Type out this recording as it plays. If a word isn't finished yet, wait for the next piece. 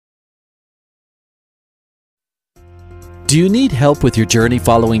Do you need help with your journey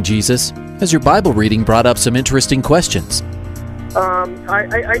following Jesus? Has your Bible reading brought up some interesting questions?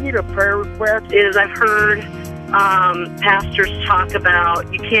 I need a prayer request. Is I've heard pastors talk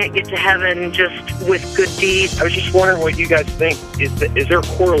about you can't get to heaven just with good deeds. I was just wondering what you guys think. Is there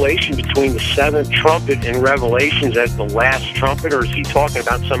a correlation between the seventh trumpet in Revelations as the last trumpet, or is he talking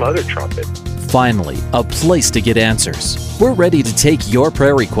about some other trumpet? Finally, a place to get answers. We're ready to take your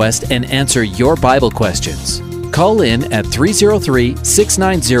prayer request and answer your Bible questions. Call in at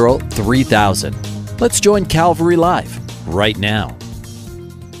 303-690-3000. Let's join Calvary Live right now.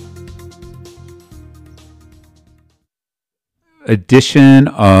 Edition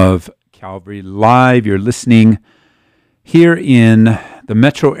of Calvary Live. You're listening here in the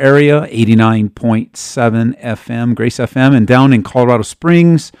metro area, 89.7 FM, Grace FM, and down in Colorado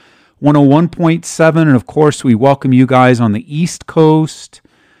Springs, 101.7. And of course, we welcome you guys on the East Coast,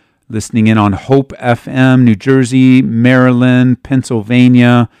 listening in on Hope FM, New Jersey, Maryland,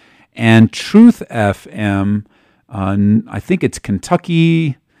 Pennsylvania, and Truth FM. I think it's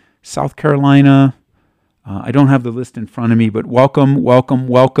Kentucky, South Carolina. I don't have the list in front of me, but welcome.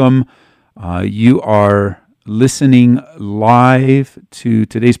 You are listening live to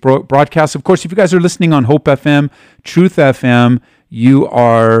today's broadcast. Of course, if you guys are listening on Hope FM, Truth FM, you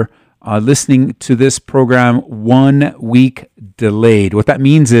are listening to this program 1 week delayed. What that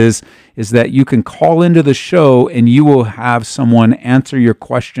means is that you can call into the show and you will have someone answer your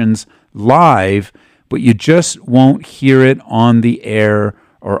questions live, but you just won't hear it on the air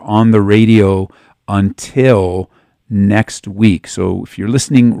or on the radio until next week. So if you're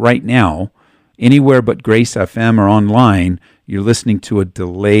listening right now, anywhere but Grace FM or online, you're listening to a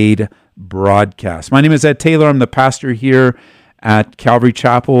delayed broadcast. My name is Ed Taylor. I'm the pastor here at Calvary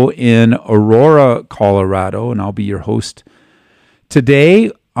Chapel in Aurora, Colorado, and I'll be your host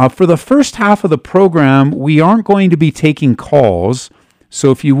today. For the first half of the program, we aren't going to be taking calls,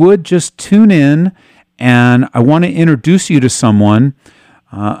 so if you would just tune in, and I want to introduce you to someone,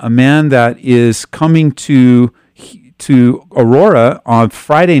 a man that is coming to Aurora on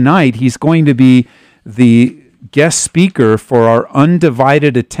Friday night. He's going to be the guest speaker for our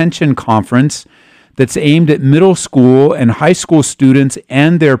Undivided Attention Conference that's aimed at middle school and high school students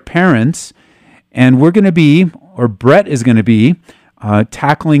and their parents. And we're going to be, or Brett is going to be,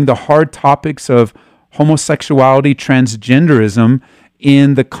 tackling the hard topics of homosexuality, transgenderism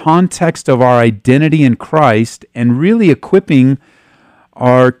in the context of our identity in Christ, and really equipping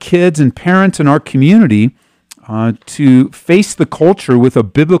our kids and parents in our community to face the culture with a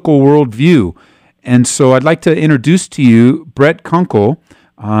biblical worldview. And so I'd like to introduce to you Brett Kunkle,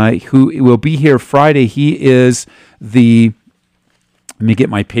 who will be here Friday. He is let me get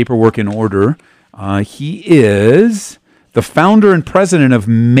my paperwork in order. He is the founder and president of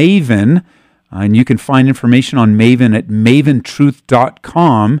Maven, and you can find information on Maven at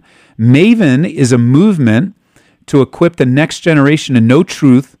maventruth.com. Maven is a movement to equip the next generation to know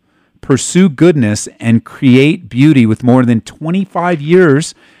truth, pursue goodness, and create beauty. With more than 25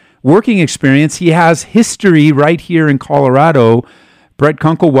 years working experience, he has history right here in Colorado. Brett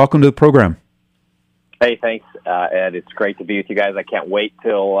Kunkle, welcome to the program. Hey, thanks, Ed. It's great to be with you guys. I can't wait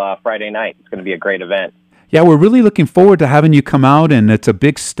till Friday night. It's going to be a great event. Yeah, we're really looking forward to having you come out, and it's a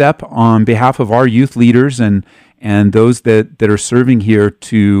big step on behalf of our youth leaders and those that are serving here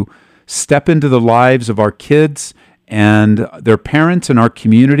to step into the lives of our kids and their parents and our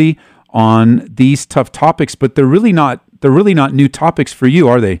community on these tough topics. But they're really not new topics for you,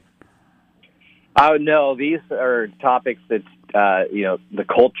 are they? No, these are topics that the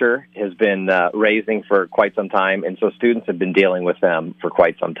culture has been raising for quite some time, and so students have been dealing with them for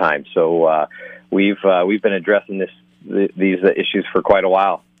quite some time. So we've been addressing these issues for quite a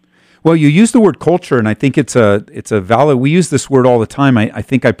while. Well, you use the word culture, and I think it's a valid. We use this word all the time. I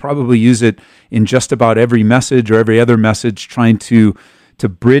think I probably use it in just about every message or every other message, trying to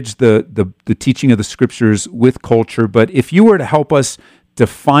bridge the teaching of the scriptures with culture. But if you were to help us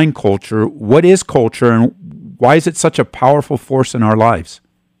define culture, what is culture, and why is it such a powerful force in our lives?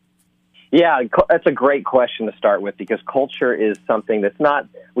 Yeah, that's a great question to start with, because culture is something that's not,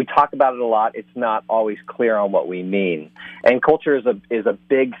 we talk about it a lot, it's not always clear on what we mean. And culture is a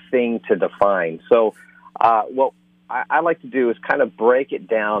big thing to define. So what I like to do is kind of break it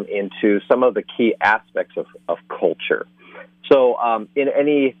down into some of the key aspects of culture. So in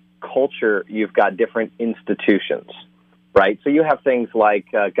any culture, you've got different institutions, right? So you have things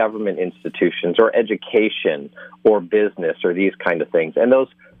like government institutions or education or business or these kind of things. And those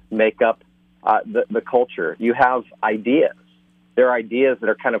make up the culture. You have ideas. There are ideas that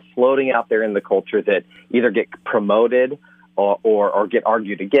are kind of floating out there in the culture that either get promoted or get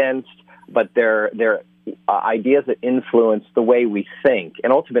argued against, but they're ideas that influence the way we think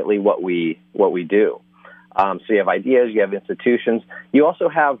and ultimately what we do. So you have ideas, you have institutions. You also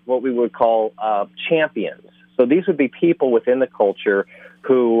have what we would call champions. So these would be people within the culture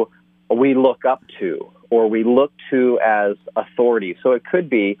who we look up to or we look to as authority. So it could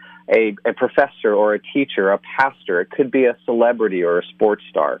be a professor or a teacher, a pastor. It could be a celebrity or a sports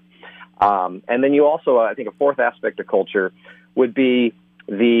star. And then you also, I think a fourth aspect of culture would be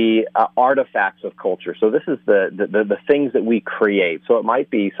the artifacts of culture. So this is the things that we create. So it might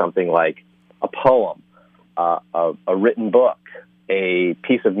be something like a poem, a written book, a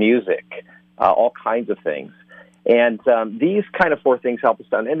piece of music, all kinds of things. And these kind of four things help us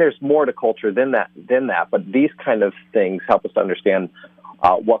to, and there's more to culture than that, but these kind of things help us to understand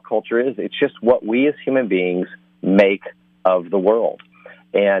what culture is. It's just what we as human beings make of the world.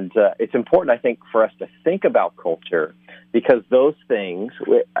 And it's important, I think, for us to think about culture because those things,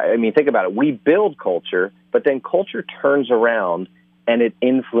 I mean, think about it. We build culture, but then culture turns around and it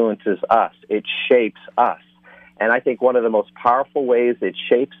influences us. It shapes us. And I think one of the most powerful ways it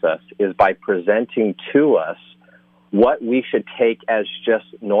shapes us is by presenting to us what we should take as just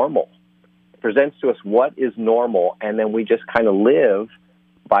normal. It presents to us what is normal, and then we just kind of live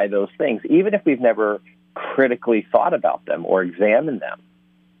by those things, even if we've never critically thought about them or examined them.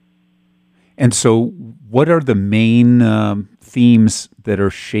 And so what are the main themes that are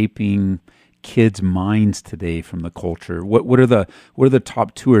shaping kids' minds today from the culture? What are the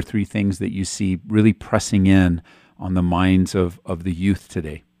top two or three things that you see really pressing in on the minds of the youth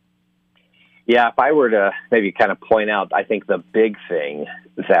today? Yeah, if I were to maybe kind of point out, I think the big thing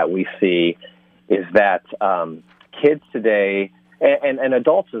that we see is that kids today, and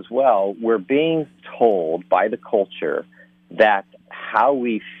adults as well, we're being told by the culture that how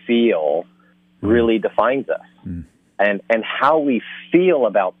we feel really defines us. And how we feel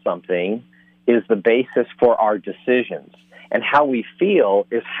about something is the basis for our decisions. And how we feel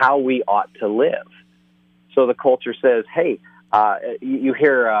is how we ought to live. So the culture says, hey, you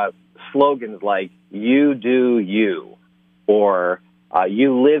hear slogans like, you do you, or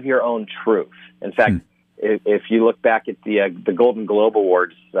you live your own truth. In fact, if you look back at the Golden Globe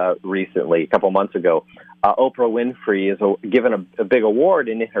Awards recently, a couple months ago, Oprah Winfrey is given a big award,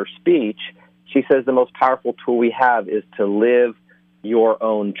 and in her speech, she says the most powerful tool we have is to live your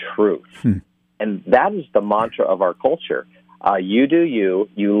own truth. And that is the mantra of our culture. You do you,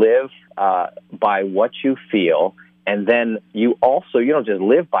 you live by what you feel, and then you don't just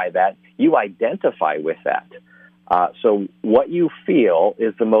live by that, you identify with that. So what you feel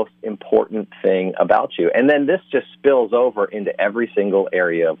is the most important thing about you. And then this just spills over into every single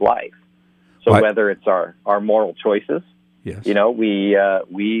area of life. So whether it's our moral choices, yes, we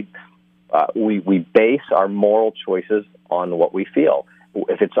base our moral choices on what we feel.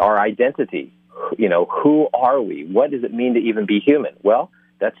 If it's our identity, who are we? What does it mean to even be human? Well,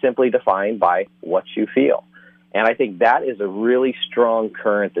 that's simply defined by what you feel. And I think that is a really strong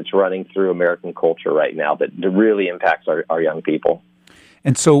current that's running through American culture right now that really impacts our young people.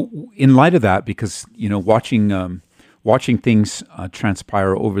 And so in light of that, because, watching things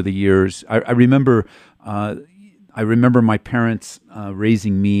transpire over the years, I remember my parents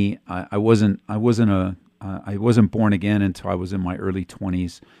raising me. I wasn't born again until I was in my early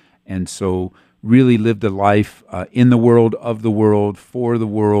 20s, and so really lived a life in the world, of the world, for the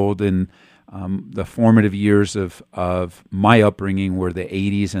world, and the formative years of my upbringing were the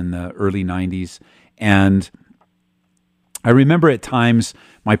 80s and the early 90s, and I remember at times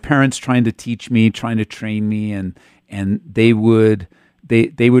my parents trying to teach me, trying to train me, and they would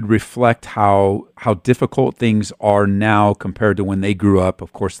reflect how difficult things are now compared to when they grew up,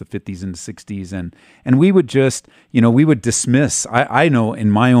 of course, the 50s and 60s. And we would just, we would dismiss, I know in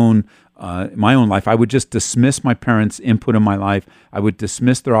my own life, I would just dismiss my parents' input in my life. I would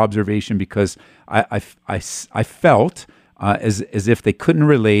dismiss their observation because I felt as if they couldn't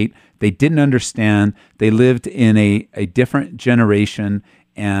relate, they didn't understand, they lived in a different generation.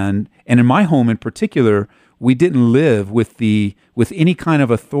 And in my home in particular, we didn't live with any kind of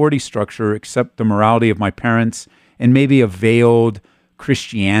authority structure except the morality of my parents and maybe a veiled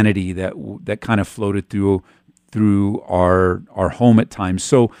Christianity that kind of floated through our home at times.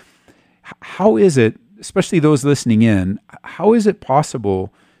 So how is it, especially those listening in, how is it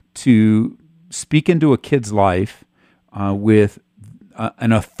possible to speak into a kid's life with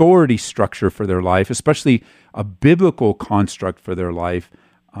an authority structure for their life, especially a biblical construct for their life?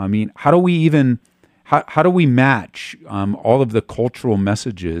 I mean, how do we match all of the cultural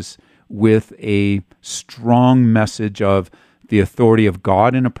messages with a strong message of the authority of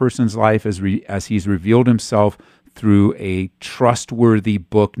God in a person's life as he's revealed himself through a trustworthy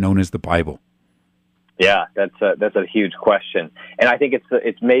book known as the Bible? Yeah, that's a huge question, and I think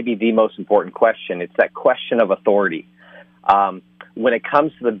it's maybe the most important question. It's that question of authority. When it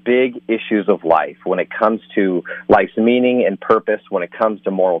comes to the big issues of life, when it comes to life's meaning and purpose, when it comes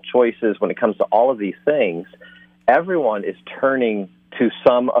to moral choices, when it comes to all of these things, everyone is turning to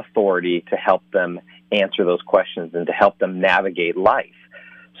some authority to help them answer those questions and to help them navigate life.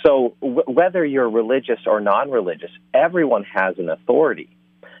 So whether you're religious or non-religious, everyone has an authority.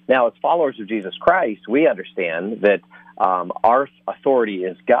 Now, as followers of Jesus Christ, we understand that our authority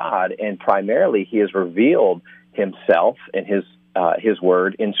is God, and primarily He has revealed Himself and His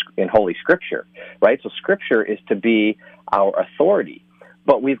Word in Holy Scripture, right? So Scripture is to be our authority.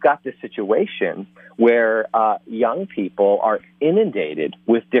 But we've got this situation where young people are inundated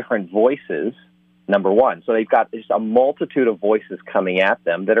with different voices, number one. So they've got just a multitude of voices coming at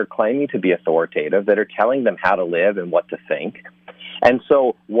them that are claiming to be authoritative, that are telling them how to live and what to think. And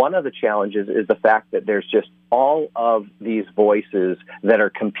so one of the challenges is the fact that there's just all of these voices that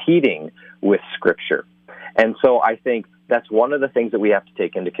are competing with Scripture. And so I think that's one of the things that we have to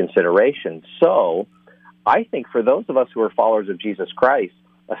take into consideration. So I think for those of us who are followers of Jesus Christ,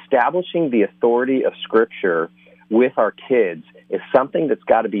 establishing the authority of Scripture with our kids is something that's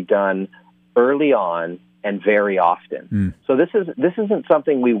got to be done early on and very often. So this isn't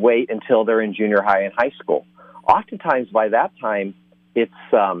something we wait until they're in junior high and high school. Oftentimes by that time, it's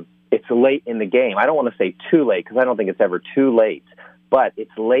late in the game. I don't want to say too late because I don't think it's ever too late, but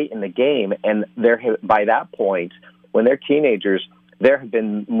it's late in the game, and by that point, when they're teenagers, there have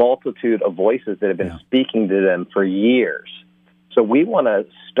been multitude of voices that have been speaking to them for years. So we want to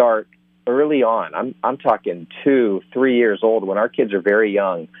start early on. I'm talking 2, 3 years old, when our kids are very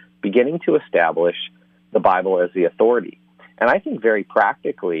young, beginning to establish the Bible as the authority. And I think very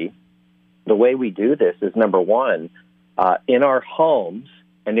practically, the way we do this is, number one, in our homes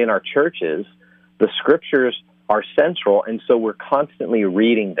and in our churches, the Scriptures are central, and so we're constantly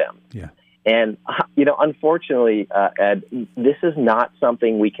reading them. Yeah. And, unfortunately, Ed, this is not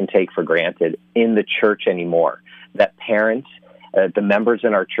something we can take for granted in the church anymore, that parents, the members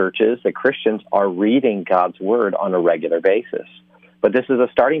in our churches, the Christians, are reading God's Word on a regular basis. But this is a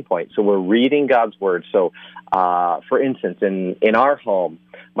starting point. So we're reading God's Word. So, for instance, in our home,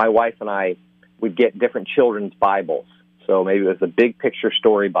 my wife and I would get different children's Bibles. So maybe it was the Big Picture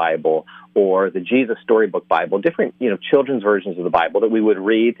Story Bible or the Jesus Storybook Bible, different, children's versions of the Bible that we would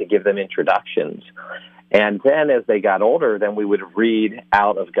read to give them introductions. And then as they got older, then we would read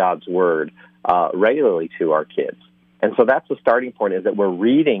out of God's Word regularly to our kids. And so that's the starting point, is that we're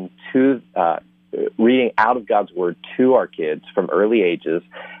reading out of God's Word to our kids from early ages.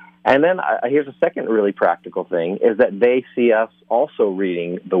 And then here's a second really practical thing, is that they see us also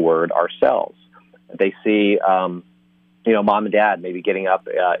reading the Word ourselves. They see mom and dad maybe getting up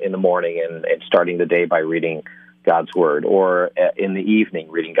in the morning and starting the day by reading God's Word, or in the evening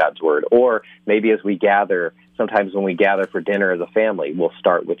reading God's Word, or maybe as we gather, sometimes when we gather for dinner as a family, we'll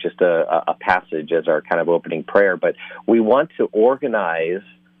start with just a passage as our kind of opening prayer. But we want to organize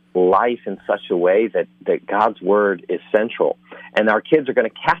life in such a way that God's Word is central, and our kids are going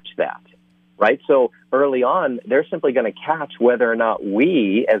to catch that, right? So early on, they're simply going to catch whether or not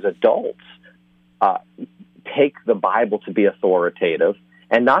we as adults take the Bible to be authoritative,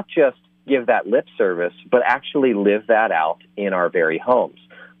 and not just give that lip service, but actually live that out in our very homes.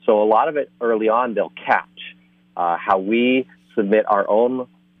 So a lot of it early on, they'll catch how we submit our own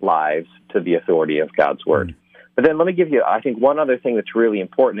lives to the authority of God's Word. But then let me give you, I think, one other thing that's really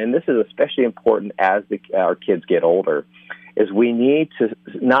important, and this is especially important as our kids get older, is we need to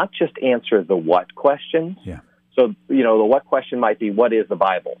not just answer the what questions. Yeah. So, the what question might be, what is the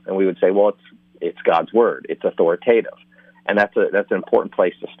Bible? And we would say, well, it's God's Word. It's authoritative. And that's an important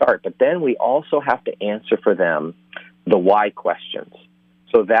place to start. But then we also have to answer for them the why questions.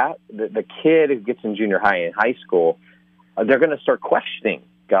 So that the kid who gets in junior high and high school, they're going to start questioning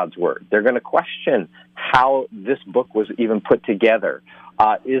God's Word. They're going to question how this book was even put together.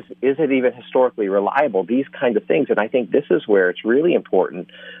 Is it even historically reliable? These kinds of things. And I think this is where it's really important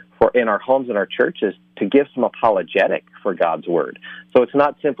for in our homes and our churches to give some apologetic for God's Word. So it's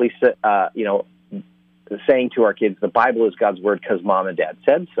not simply saying to our kids, the Bible is God's Word because mom and dad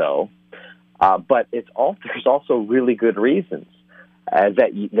said so, but there's also really good reasons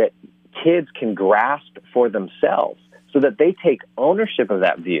that kids can grasp for themselves, so that they take ownership of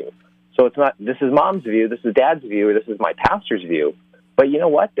that view. So it's not, this is mom's view, this is dad's view, or this is my pastor's view. But you know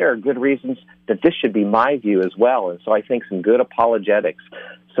what? There are good reasons that this should be my view as well. And so I think some good apologetics,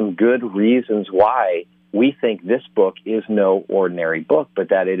 some good reasons why we think this book is no ordinary book, but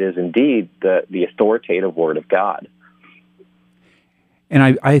that it is indeed the authoritative Word of God.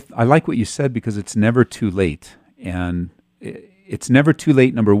 And I like what you said, because it's never too late. And it's never too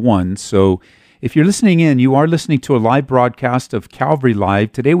late, number one. So if you're listening in, you are listening to a live broadcast of Calvary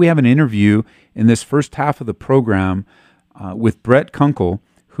Live. Today we have an interview in this first half of the program with Brett Kunkle,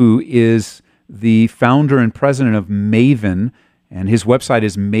 who is the founder and president of Maven, and his website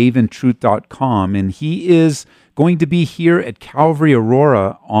is maventruth.com. And he is going to be here at Calvary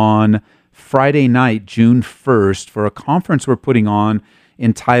Aurora on Friday night, June 1st, for a conference we're putting on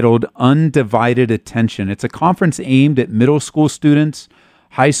entitled Undivided Attention. It's a conference aimed at middle school students,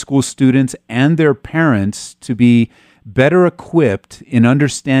 high school students, and their parents to be better equipped in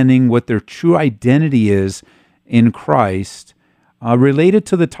understanding what their true identity is in Christ, related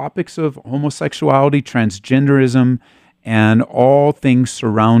to the topics of homosexuality, transgenderism, and all things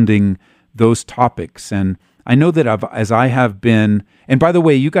surrounding those topics. And I know that as I have been, and by the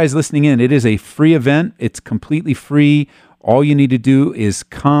way, you guys listening in, it is a free event. It's completely free. All you need to do is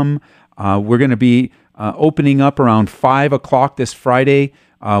come. We're going to be opening up around 5 o'clock this Friday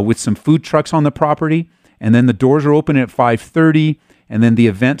with some food trucks on the property. And then the doors are open at 5:30. And then the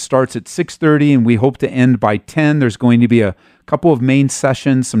event starts at 6:30, and we hope to end by 10. There's going to be a couple of main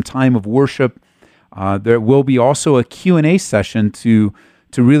sessions, some time of worship. There will be also a Q&A session to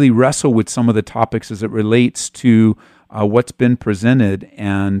really wrestle with some of the topics as it relates to what's been presented.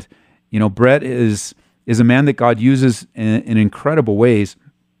 And, you know, Brett is a man that God uses in incredible ways.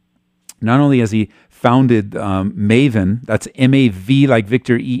 Not only has he founded Maven, that's M-A-V like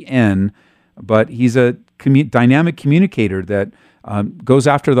Victor E-N, but he's a dynamic communicator that goes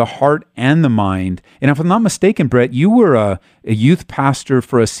after the heart and the mind. And if I'm not mistaken, Brett, you were a youth pastor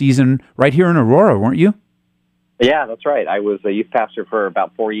for a season right here in Aurora, weren't you? Yeah, that's right. I was a youth pastor for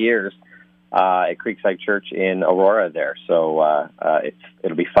about 4 years at Creekside Church in Aurora there. So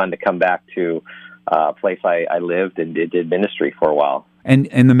it'll be fun to come back to a place I lived and did ministry for a while. And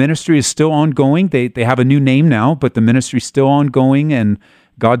the ministry is still ongoing. They have a new name now, but the ministry is still ongoing, and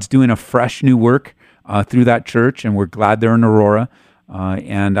God's doing a fresh new work through that church, and we're glad they're in Aurora.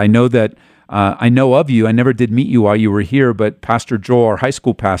 And I know that I know of you. I never did meet you while you were here, but Pastor Joel, our high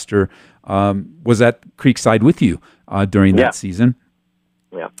school pastor, was at Creekside with you during that season.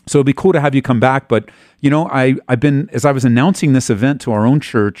 Yeah. So it'd be cool to have you come back. But, you know, I've been, as I was announcing this event to our own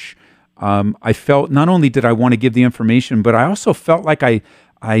church, I felt not only did I want to give the information, but I also felt like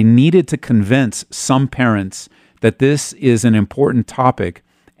I needed to convince some parents that this is an important topic.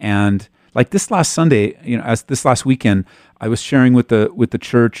 And like this last Sunday, you know, as this last weekend, I was sharing with the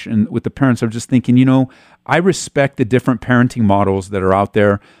church and with the parents. I was just thinking, you know, I respect the different parenting models that are out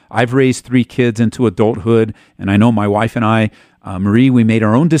there. I've raised 3 kids into adulthood, and I know my wife and I, Marie, we made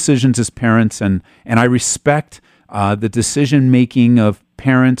our own decisions as parents, and I respect the decision-making of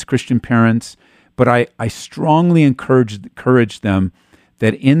parents, Christian parents, but I strongly encourage them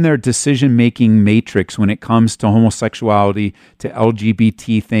that in their decision-making matrix, when it comes to homosexuality, to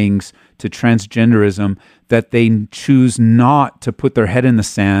LGBT things, to transgenderism, that they choose not to put their head in the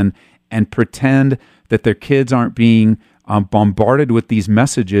sand and pretend that their kids aren't being bombarded with these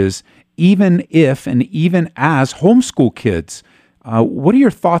messages, even if and even as homeschool kids. What are your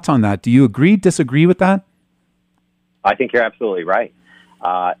thoughts on that? Do you agree, disagree with that? I think you're absolutely right.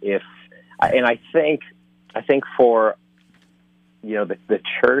 I think for the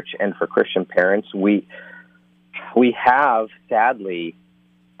church and for Christian parents, we have sadly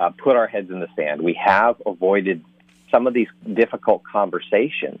put our heads in the sand. We have avoided some of these difficult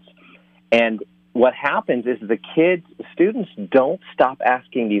conversations, and what happens is students don't stop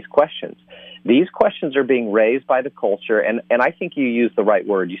asking these questions. These questions are being raised by the culture, and I think you used the right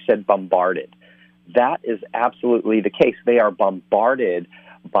word. You said bombarded. That is absolutely the case. They are bombarded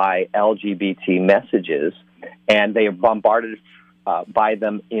by LGBT messages, and they are bombarded by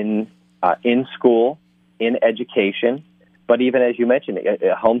them in school, in education, but even as you mentioned,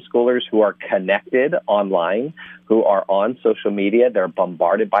 homeschoolers who are connected online, who are on social media, they're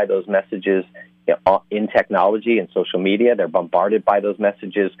bombarded by those messages in technology and social media. They're bombarded by those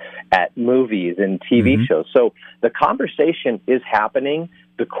messages at movies and TV shows. So the conversation is happening.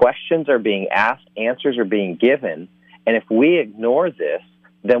 The questions are being asked, answers are being given, and if we ignore this,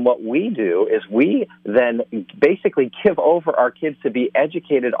 then what we do is we then basically give over our kids to be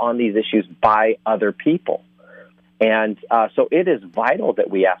educated on these issues by other people. And so it is vital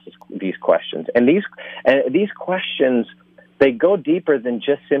that we ask these questions. And these questions, they go deeper than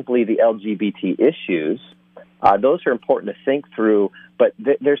just simply the LGBT issues. Those are important to think through, but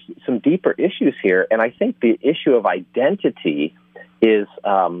there's some deeper issues here. And I think the issue of identity is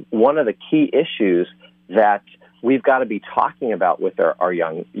one of the key issues that we've got to be talking about with our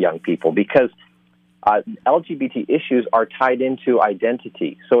young people, because LGBT issues are tied into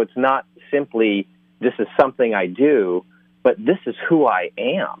identity. So it's not simply, this is something I do, but this is who I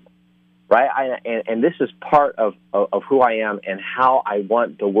am, right? And this is part of who I am and how I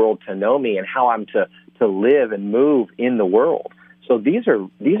want the world to know me and how I'm to live and move in the world. So these are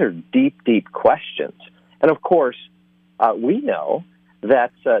deep, deep questions. And of course, we know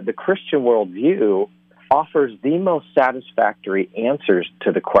that the Christian worldview offers the most satisfactory answers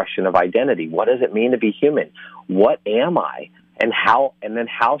to the question of identity. What does it mean to be human? What am I? And then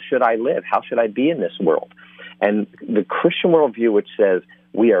how should I live? How should I be in this world? And the Christian worldview, which says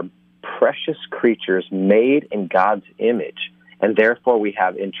we are precious creatures made in God's image, and therefore we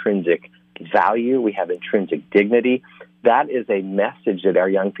have intrinsic value, we have intrinsic dignity, that is a message that our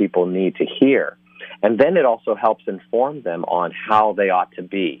young people need to hear. And then it also helps inform them on how they ought to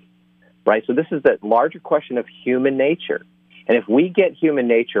be. Right? So this is the larger question of human nature. And if we get human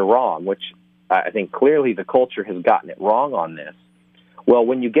nature wrong, which I think clearly the culture has gotten it wrong on this, well,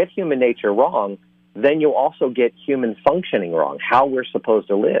 when you get human nature wrong, then you'll also get human functioning wrong, how we're supposed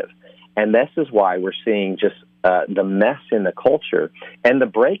to live. And this is why we're seeing just the mess in the culture and the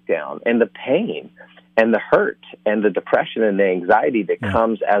breakdown and the pain and the hurt and the depression and the anxiety that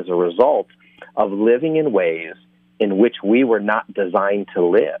comes as a result of living in ways in which we were not designed to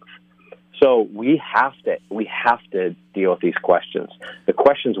live. So we have to deal with these questions.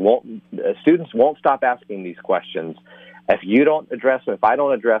 Students won't stop asking these questions. If you don't address them, if I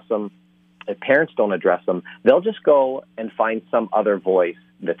don't address them, if parents don't address them, they'll just go and find some other voice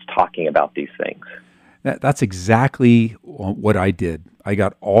that's talking about these things. That's exactly what I did. I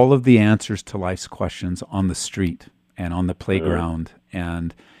got all of the answers to life's questions on the street and on the playground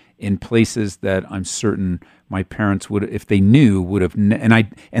and in places that I'm certain my parents would, if they knew, would have.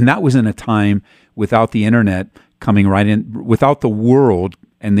 And that was in a time without the internet coming right in, without the world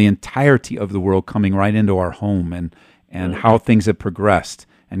and the entirety of the world coming right into our home, and how things have progressed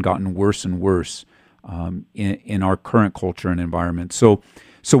and gotten worse and worse in our current culture and environment. So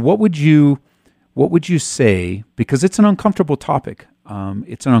what would you say? Because it's an uncomfortable topic.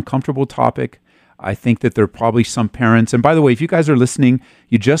 It's an uncomfortable topic. I think that there are probably some parents, and by the way, if you guys are listening,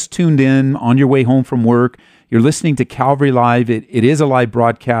 you just tuned in on your way home from work, you're listening to Calvary Live. It is a live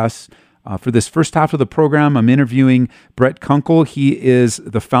broadcast. For this first half of the program, I'm interviewing Brett Kunkle. He is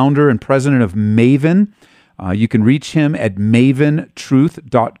the founder and president of Maven. You can reach him at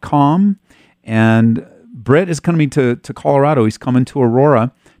maventruth.com. And Brett is coming to Colorado. He's coming to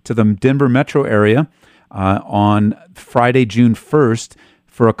Aurora, to the Denver metro area on Friday, June 1st,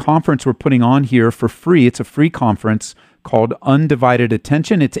 for a conference we're putting on here for free. It's a free conference called Undivided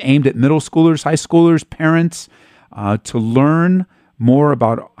Attention. It's aimed at middle schoolers, high schoolers, parents, to learn more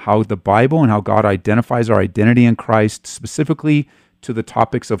about how the Bible and how God identifies our identity in Christ, specifically to the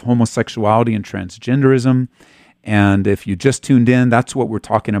topics of homosexuality and transgenderism. And if you just tuned in, that's what we're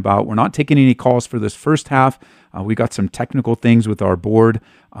talking about. We're not taking any calls for this first half. We got some technical things with our board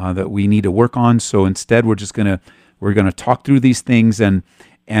that we need to work on. So instead, we're gonna talk through these things, and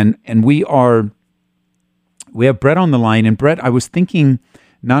we have Brett on the line. And Brett, I was thinking,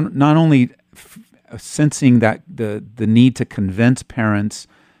 not only sensing that the need to convince parents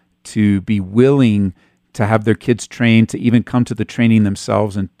to be willing to have their kids trained, to even come to the training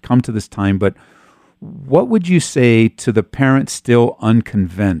themselves and come to this time, but what would you say to the parent still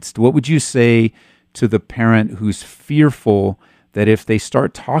unconvinced? What would you say to the parent who's fearful that if they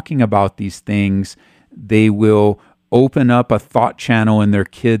start talking about these things, they will open up a thought channel in their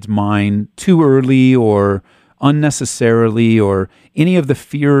kid's mind too early or unnecessarily, or any of the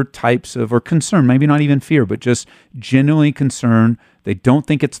fear types of, or concern, maybe not even fear, but just genuinely concern? They don't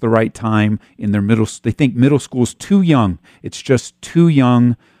think it's the right time in their they think middle school is too young. It's just too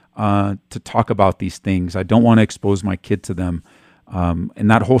young to talk about these things. I don't want to expose my kid to them, and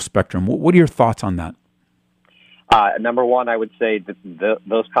that whole spectrum. What are your thoughts on that? Number one, I would say that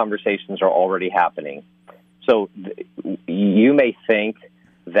those conversations are already happening. So you may think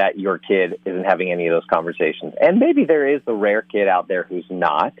that your kid isn't having any of those conversations, and maybe there is the rare kid out there who's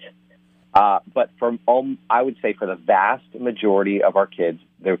not. But I would say for the vast majority of our kids,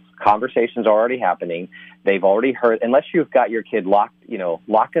 the conversations are already happening. They've already heard, unless you've got your kid locked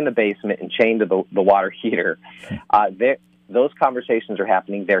in the basement and chained to the water heater. Those conversations are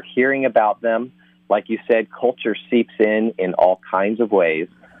happening. They're hearing about them. Like you said, culture seeps in all kinds of ways.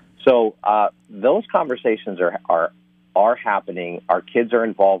 So those conversations are happening. Our kids are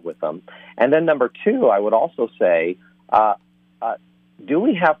involved with them. And then number two, I would also say, do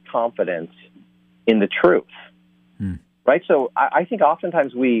we have confidence in the truth? Right? So I think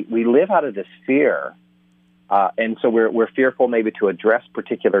oftentimes we live out of this fear, and so we're fearful maybe to address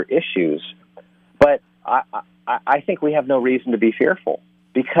particular issues. But I think we have no reason to be fearful,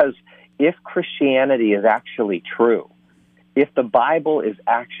 because if Christianity is actually true, if the Bible is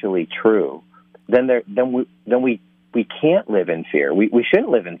actually true, then we can't live in fear. We shouldn't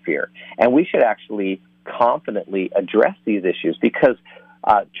live in fear, and we should actually confidently address these issues, because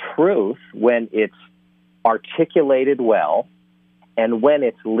truth, when it's articulated well and when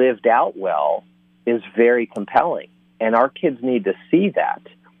it's lived out well, is very compelling, and our kids need to see that.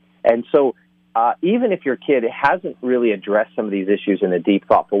 And so even if your kid hasn't really addressed some of these issues in a deep,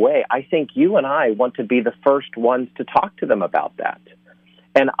 thoughtful way, I think you and I want to be the first ones to talk to them about that.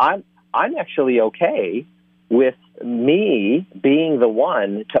 And I'm actually okay with me being the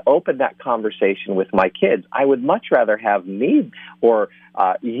one to open that conversation with my kids. I would much rather have me or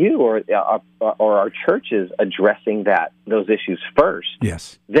you or our churches addressing those issues first,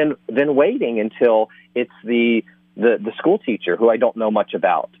 yes, than waiting until it's the school teacher, who I don't know much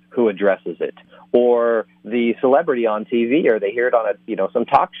about, who addresses it, or the celebrity on TV, or they hear it on some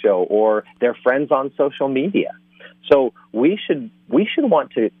talk show, or their friends on social media. So we should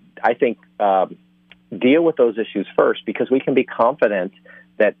want to, I think, deal with those issues first, because we can be confident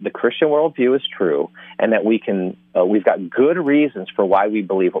that the Christian worldview is true, and that we've got good reasons for why we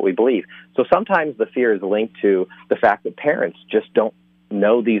believe what we believe. So sometimes the fear is linked to the fact that parents just don't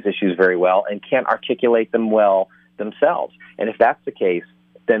know these issues very well and can't articulate them well themselves. And if that's the case,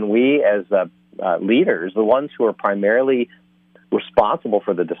 then we as leaders, the ones who are primarily responsible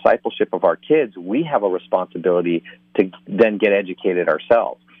for the discipleship of our kids, we have a responsibility to then get educated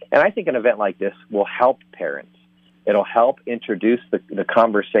ourselves. And I think an event like this will help parents. It'll help introduce the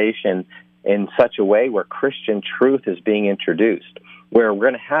conversation in such a way where Christian truth is being introduced, where we're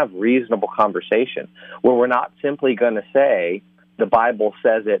going to have reasonable conversation, where we're not simply going to say, the Bible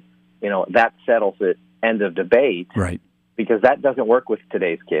says it, that settles it, end of debate. Right. Because that doesn't work with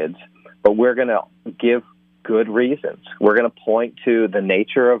today's kids. But we're going to give good reasons. We're going to point to the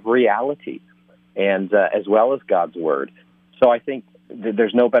nature of reality, and as well as God's Word. So I think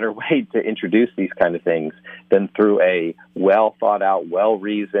there's no better way to introduce these kind of things than through a well-thought-out,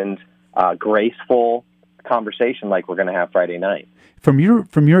 well-reasoned, graceful conversation like we're going to have Friday night. From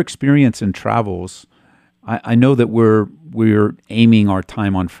your experience in travels, I know that we're aiming our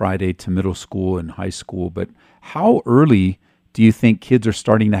time on Friday to middle school and high school, but how early do you think kids are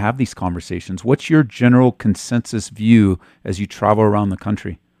starting to have these conversations? What's your general consensus view as you travel around the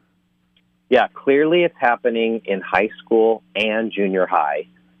country? Yeah, clearly it's happening in high school and junior high,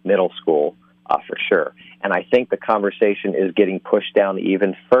 middle school, for sure. And I think the conversation is getting pushed down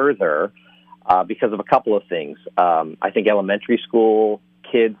even further because of a couple of things. I think elementary school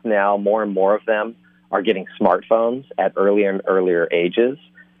kids now, more and more of them, are getting smartphones at earlier and earlier ages.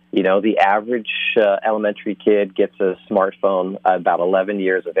 The average elementary kid gets a smartphone about 11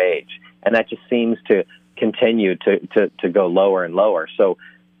 years of age, and that just seems to continue to go lower and lower. So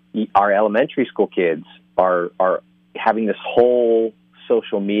our elementary school kids are having this whole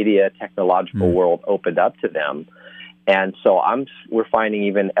social media technological world opened up to them. And so we're finding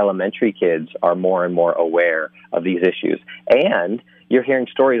even elementary kids are more and more aware of these issues. And you're hearing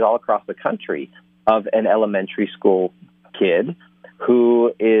stories all across the country of an elementary school kid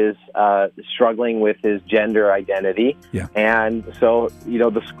who is struggling with his gender identity. Yeah. And so,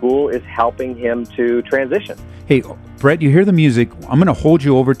 the school is helping him to transition. Hey, Brett, you hear the music. I'm going to hold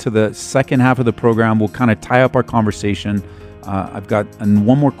you over to the second half of the program. We'll kind of tie up our conversation. I've got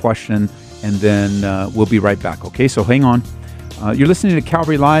one more question, and then we'll be right back. Okay, so hang on. You're listening to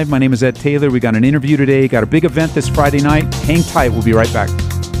Calvary Live. My name is Ed Taylor. We got an interview today. Got a big event this Friday night. Hang tight. We'll be right back.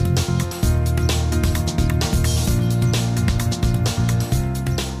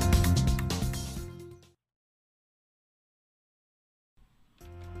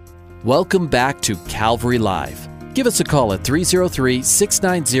 Welcome back to Calvary Live. Give us a call at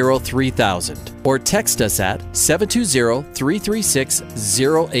 303-690-3000 or text us at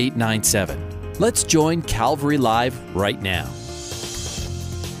 720-336-0897. Let's join Calvary Live right now.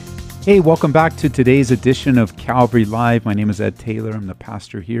 Hey, welcome back to today's edition of Calvary Live. My name is Ed Taylor. I'm the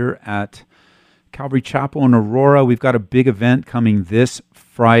pastor here at Calvary Chapel in Aurora. We've got a big event coming this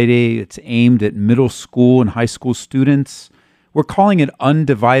Friday. It's aimed at middle school and high school students. We're calling it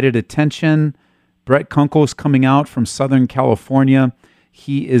Undivided Attention. Brett Kunkle is coming out from Southern California.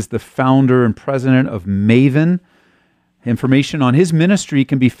 He is the founder and president of Maven. Information on his ministry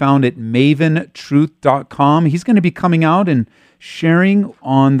can be found at maventruth.com. He's going to be coming out and sharing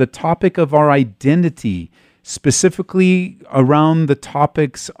on the topic of our identity, specifically around the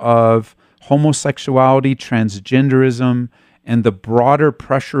topics of homosexuality, transgenderism, and the broader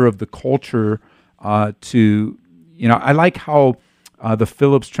pressure of the culture to I like how the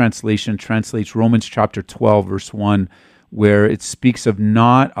Phillips translation translates Romans chapter 12, verse 1, where it speaks of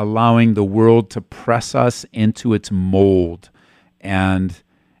not allowing the world to press us into its mold. And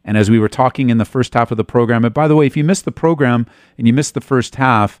as we were talking in the first half of the program, and by the way, if you missed the program and you missed the first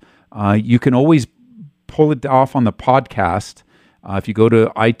half, you can always pull it off on the podcast. If you go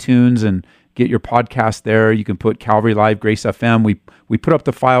to iTunes and get your podcast there, you can put Calvary Live, Grace FM. We put up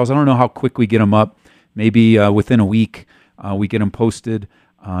the files. I don't know how quick we get them up. Maybe within a week we get them posted,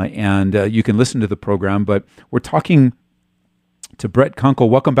 and you can listen to the program. But we're talking to Brett Kunkle.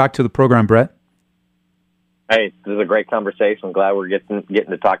 Welcome back to the program, Brett. Hey, this is a great conversation. I'm glad we're getting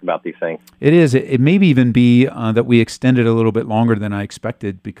to talk about these things. It is. It may even be that we extended a little bit longer than I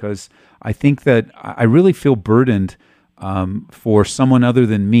expected, because I think that I really feel burdened for someone other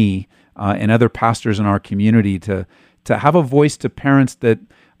than me and other pastors in our community to have a voice to parents that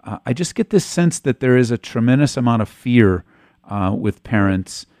I just get this sense that there is a tremendous amount of fear with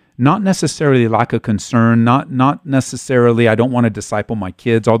parents. Not necessarily lack of concern, not necessarily I don't want to disciple my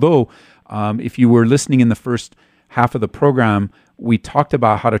kids, although if you were listening in the first half of the program, we talked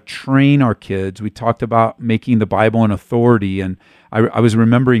about how to train our kids. We talked about making the Bible an authority. And I was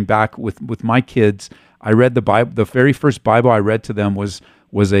remembering back with my kids, I read the Bible. The very first Bible I read to them was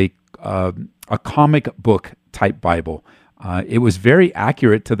a comic book type Bible. It was very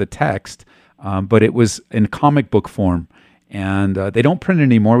accurate to the text, but it was in comic book form. And they don't print it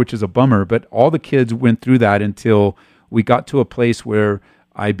anymore, which is a bummer. But all the kids went through that until we got to a place where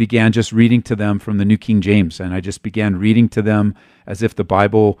I began just reading to them from the New King James, and I just began reading to them as if the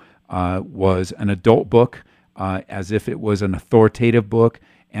Bible was an adult book, as if it was an authoritative book,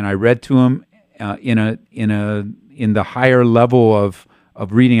 and I read to them in the higher level of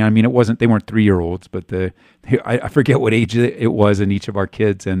reading. I mean, they weren't 3-year-olds, but I forget what age it was in each of our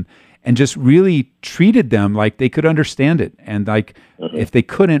kids, and just really treated them like they could understand it, and like if they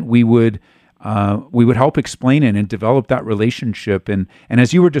couldn't, we would help explain it and develop that relationship. And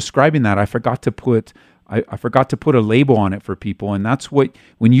as you were describing that, I forgot to put a label on it for people. And that's what,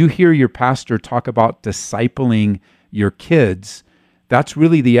 when you hear your pastor talk about discipling your kids, that's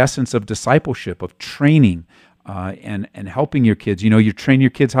really the essence of discipleship, of training and helping your kids. You train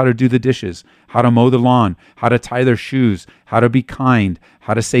your kids how to do the dishes, how to mow the lawn, how to tie their shoes, how to be kind,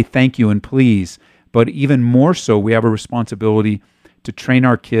 how to say thank you and please. But even more so, we have a responsibility to train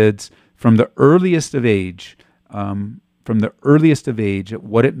our kids from the earliest of age,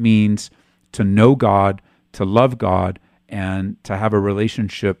 what it means to know God, to love God, and to have a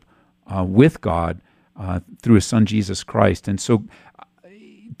relationship with God through His Son Jesus Christ. And so,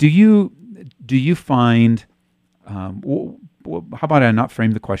 do you find? How about I not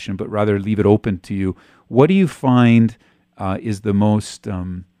frame the question, but rather leave it open to you? What do you find is the most,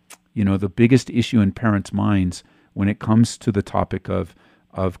 the biggest issue in parents' minds when it comes to the topic of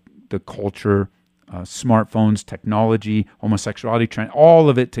the culture, smartphones, technology, homosexuality, trend, all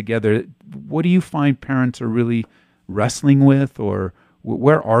of it together? What do you find parents are really wrestling with, or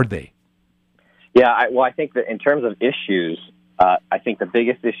where are they? Yeah, I think that in terms of issues, I think the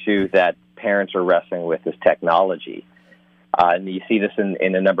biggest issue that parents are wrestling with is technology. And you see this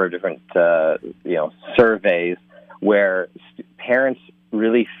in a number of different surveys where parents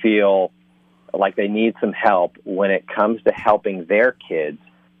really feel like they need some help when it comes to helping their kids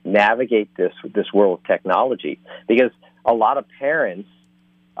navigate this world of technology, because a lot of parents,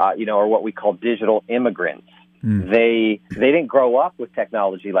 are what we call digital immigrants. They didn't grow up with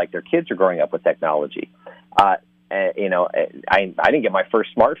technology like their kids are growing up with technology. I didn't get my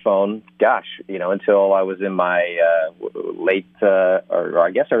first smartphone, until I was in my late or I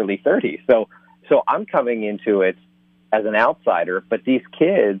guess early 30s. So I'm coming into it as an outsider, but these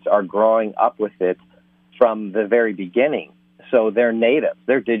kids are growing up with it from the very beginning. So they're natives,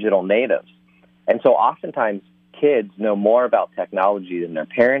 they're digital natives. And so oftentimes kids know more about technology than their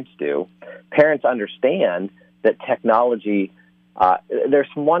parents do. Parents understand that technology, there's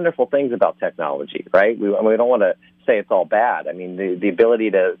some wonderful things about technology, right? We don't want to say it's all bad. I mean, the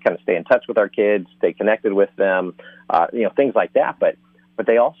ability to kind of stay in touch with our kids, stay connected with them, things like that. But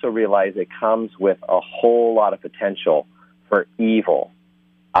they also realize it comes with a whole lot of potential for evil.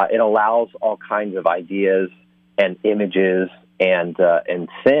 It allows all kinds of ideas and images and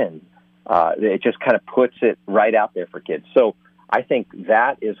sin. It just kind of puts it right out there for kids. So I think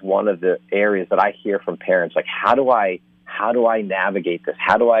that is one of the areas that I hear from parents, like, how do I navigate this?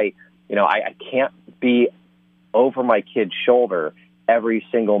 How do I can't be over my kid's shoulder every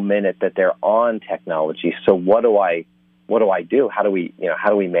single minute that they're on technology. So what do I do? How do we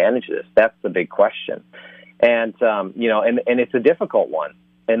manage this? That's the big question. And and it's a difficult one.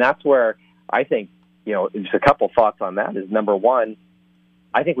 And that's where I think, just a couple thoughts on that is, number one,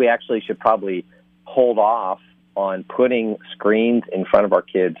 I think we actually should probably hold off on putting screens in front of our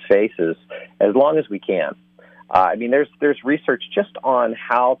kids' faces as long as we can. I mean, there's research just on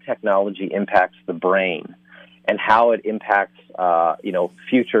how technology impacts the brain and how it impacts,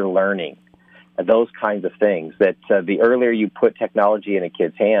 future learning, those kinds of things. That the earlier you put technology in a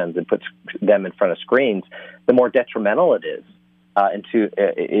kid's hands and put them in front of screens, the more detrimental it is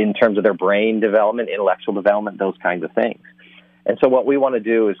in terms of their brain development, intellectual development, those kinds of things. And so what we want to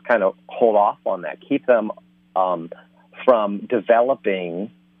do is kind of hold off on that, keep them from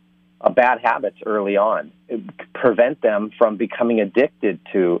developing bad habits early on, prevent them from becoming addicted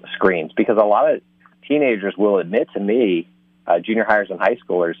to screens, because a lot of teenagers will admit to me, junior hires and high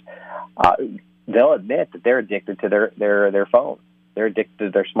schoolers, they'll admit that they're addicted to their phone. They're addicted to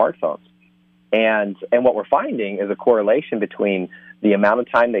their smartphones. And what we're finding is a correlation between the amount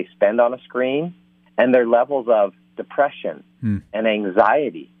of time they spend on a screen and their levels of depression and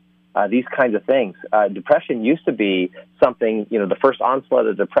anxiety, these kinds of things. Depression used to be something, the first onslaught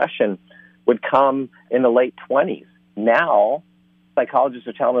of depression would come in the late 20s. Now, psychologists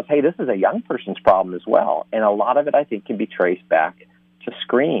are telling us, hey, this is a young person's problem as well. And a lot of it, I think, can be traced back to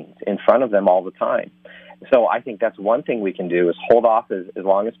screens in front of them all the time. So I think that's one thing we can do, is hold off as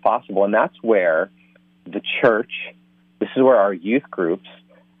long as possible. And that's where the church, this is where our youth groups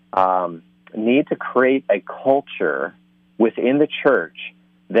need to create a culture within the church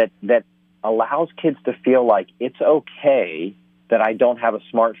that allows kids to feel like it's okay that I don't have a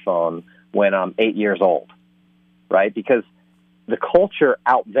smartphone when I'm 8 years old, right? Because the culture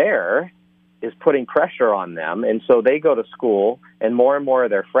out there is putting pressure on them, and so they go to school, and more of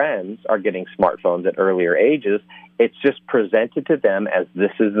their friends are getting smartphones at earlier ages. It's just presented to them as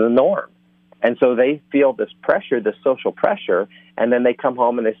this is the norm. And so they feel this pressure, this social pressure, and then they come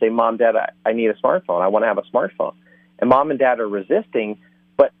home and they say, Mom, Dad, I need a smartphone. I want to have a smartphone. And Mom and Dad are resisting,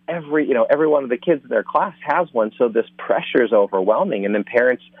 but every one of the kids in their class has one, so this pressure is overwhelming, and then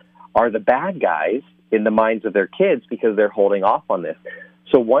parents are the bad guys in the minds of their kids because they're holding off on this.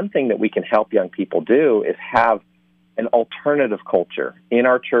 So one thing that we can help young people do is have an alternative culture in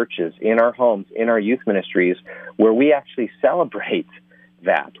our churches, in our homes, in our youth ministries, where we actually celebrate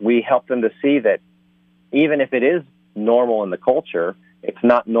that. We help them to see that even if it is normal in the culture, it's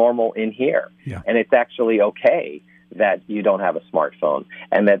not normal in here. Yeah. And it's actually okay that you don't have a smartphone,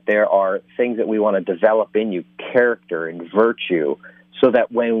 and that there are things that we want to develop in you, character and virtue, so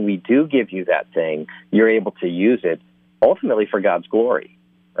that when we do give you that thing, you're able to use it ultimately for God's glory,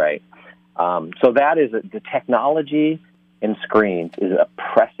 right? So that is the technology and screens is a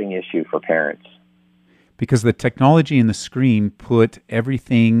pressing issue for parents. Because the technology and the screen put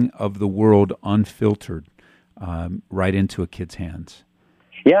everything of the world unfiltered right into a kid's hands.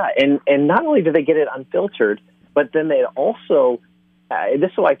 Yeah, and not only do they get it unfiltered, but then they also,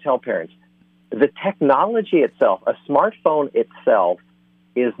 this is what I tell parents, the technology itself, a smartphone itself,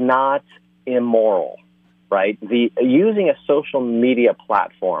 is not immoral, right? Using a social media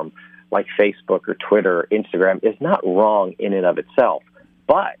platform like Facebook or Twitter or Instagram is not wrong in and of itself.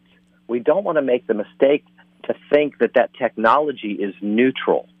 But we don't want to make the mistake to think that technology is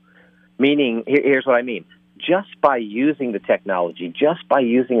neutral. Meaning, here's what I mean. Just by using the technology, just by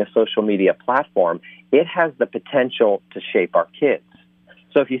using a social media platform, it has the potential to shape our kids.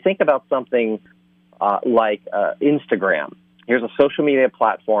 So if you think about something like Instagram, here's a social media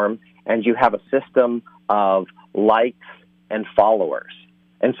platform, and you have a system of likes and followers.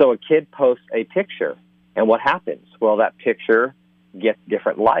 And so a kid posts a picture, and what happens? Well, that picture gets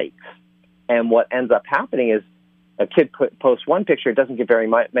different likes. And what ends up happening is a kid posts one picture, it doesn't get very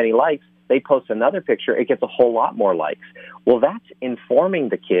many likes. They post another picture, it gets a whole lot more likes. Well, that's informing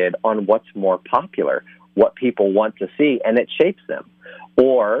the kid on what's more popular, what people want to see, and it shapes them.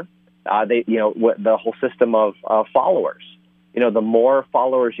 Or the whole system of followers. The more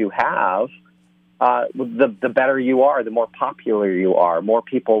followers you have, the better you are, the more popular you are, more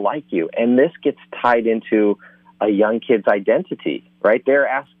people like you, and this gets tied into a young kid's identity, right? They're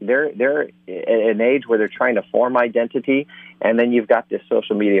at an age where they're trying to form identity, and then you've got this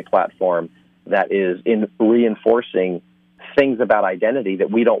social media platform that is reinforcing things about identity that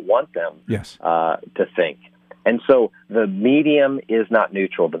we don't want them to think. And so the medium is not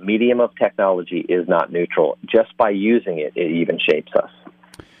neutral. The medium of technology is not neutral. Just by using it, it even shapes us.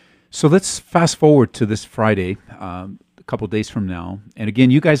 So let's fast forward to this Friday, a couple of days from now. And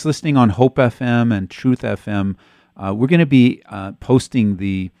again, you guys listening on Hope FM and Truth FM, we're going to be posting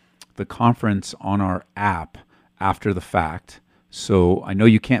the conference on our app after the fact. So I know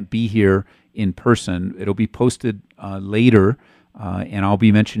you can't be here in person. It'll be posted later, and I'll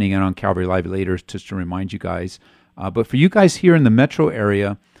be mentioning it on Calvary Live later just to remind you guys. But for you guys here in the metro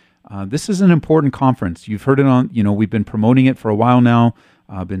area, this is an important conference. You've heard it on, we've been promoting it for a while now.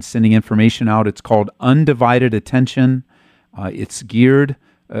 I've been sending information out. It's called Undivided Attention. It's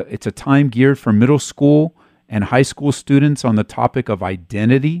a time geared for middle school and high school students on the topic of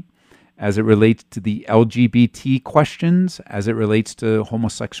identity as it relates to the LGBT questions, as it relates to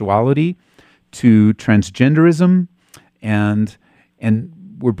homosexuality, to transgenderism, and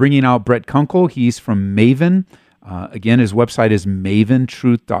we're bringing out Brett Kunkel. He's from Maven. Again, his website is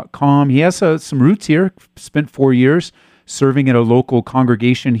maventruth.com. He has some roots here, spent 4 years serving at a local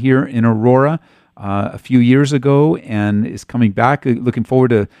congregation here in Aurora a few years ago, and is coming back. Looking forward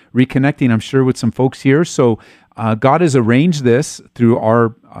to reconnecting, I'm sure, with some folks here. So God has arranged this through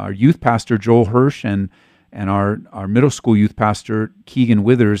our youth pastor, Joel Hirsch, and our middle school youth pastor, Keegan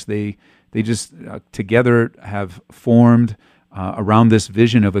Withers. They just together have formed around this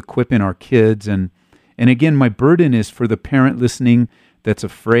vision of equipping our kids. And again, my burden is for the parent listening that's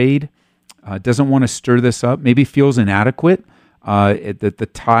afraid, doesn't want to stir this up, maybe feels inadequate, that the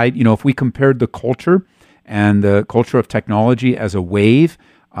tide, if we compared the culture and the culture of technology as a wave,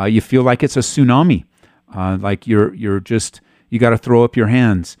 you feel like it's a tsunami, like you got to throw up your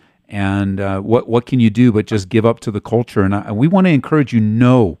hands. And what can you do but just give up to the culture? And we want to encourage you,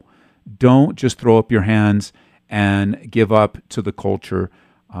 no, don't just throw up your hands and give up to the culture.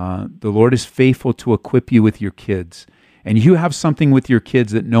 The Lord is faithful to equip you with your kids. And you have something with your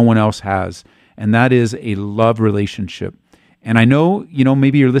kids that no one else has, and that is a love relationship. And I know,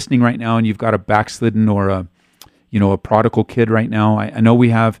 maybe you're listening right now and you've got a backslidden or a prodigal kid right now. I know we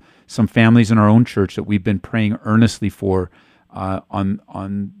have some families in our own church that we've been praying earnestly for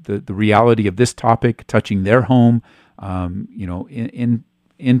on the reality of this topic, touching their home, in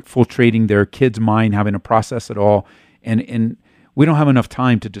infiltrating their kid's mind, having to process it all. And we don't have enough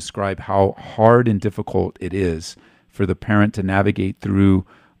time to describe how hard and difficult it is for the parent to navigate through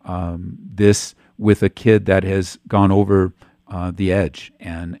this with a kid that has gone over the edge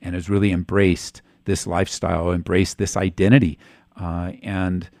and has really embraced this lifestyle, embraced this identity,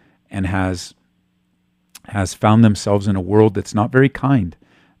 and has found themselves in a world that's not very kind,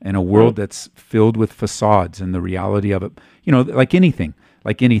 in a world that's filled with facades and the reality of it. Like anything.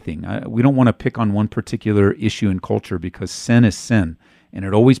 We don't want to pick on one particular issue in culture because sin is sin, and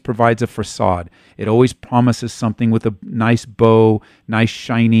it always provides a facade. It always promises something with a nice bow, nice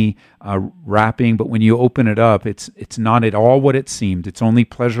shiny wrapping, but when you open it up, it's not at all what it seemed. It's only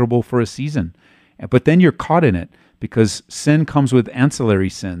pleasurable for a season. But then you're caught in it because sin comes with ancillary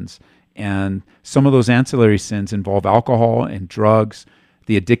sins, and some of those ancillary sins involve alcohol and drugs,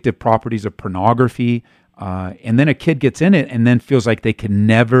 the addictive properties of pornography, and then a kid gets in it and then feels like they can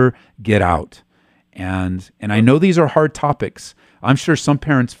never get out. And I know these are hard topics. I'm sure some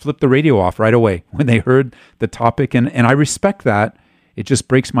parents flipped the radio off right away when they heard the topic, and I respect that. It just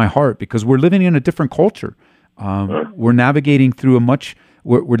breaks my heart because we're living in a different culture. We're navigating through a much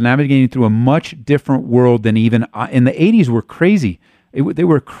different world than even in the 80s were crazy. They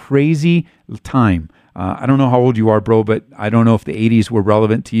were a crazy time. I don't know how old you are, bro, but I don't know if the 80s were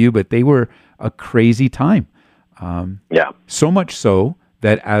relevant to you, but they were a crazy time. So much so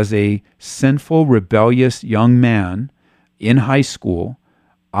that as a sinful, rebellious young man in high school,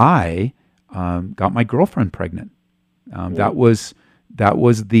 I got my girlfriend pregnant. That was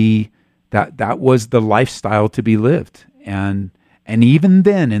the lifestyle to be lived. And even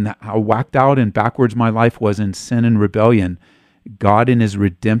then, in how whacked out and backwards my life was in sin and rebellion, God in his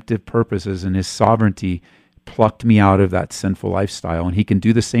redemptive purposes and his sovereignty plucked me out of that sinful lifestyle. And he can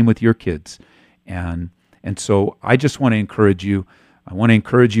do the same with your kids. And so I just want to encourage you. I want to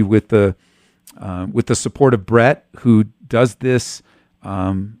encourage you with the support of Brett, who does this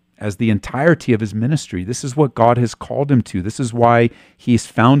as the entirety of his ministry. This is what God has called him to. This is why he's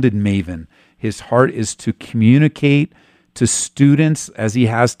founded Maven. His heart is to communicate to students as he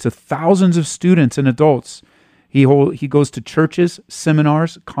has to thousands of students and adults. He goes to churches,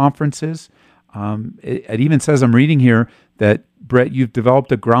 seminars, conferences. It even says, I'm reading here, that, Brett, you've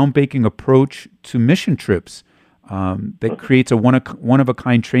developed a groundbreaking approach to mission trips that creates a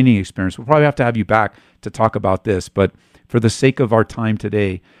one-of-a-kind training experience. We'll probably have to have you back to talk about this, but for the sake of our time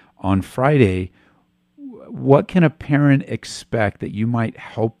today, on Friday, what can a parent expect that you might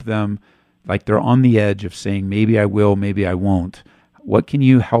help them, like they're on the edge of saying, maybe I will, maybe I won't? What can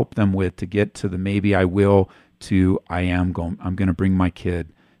you help them with to get to the maybe I will to I'm going to bring my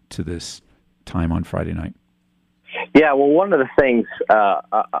kid to this time on Friday night? Yeah, well, one of the things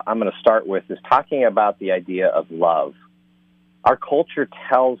I'm going to start with is talking about the idea of love. Our culture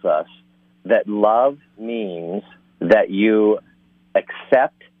tells us that love means that you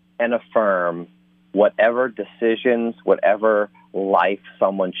accept and affirm whatever decisions, whatever life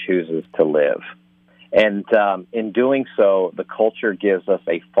someone chooses to live. And in doing so, the culture gives us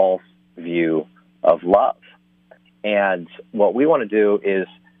a false view of love. And what we want to do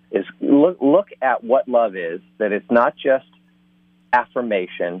is look at what love is, that it's not just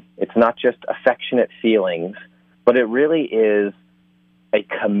affirmation, it's not just affectionate feelings, but it really is a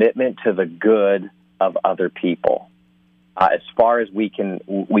commitment to the good of other people, as far as we can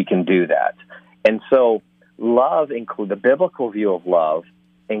do that. And so the biblical view of love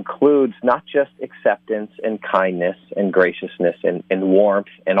includes not just acceptance and kindness and graciousness and warmth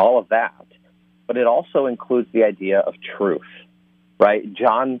and all of that, but it also includes the idea of truth, right?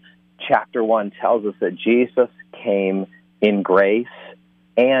 John chapter 1 tells us that Jesus came in grace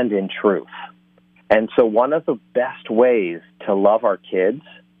and in truth. And so one of the best ways to love our kids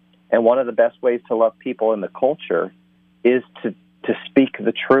and one of the best ways to love people in the culture is to speak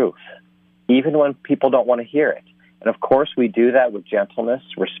the truth, even when people don't want to hear it. And of course, we do that with gentleness,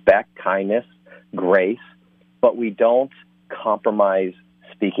 respect, kindness, grace, but we don't compromise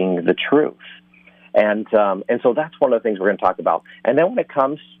speaking the truth. And so that's one of the things we're going to talk about. And then when it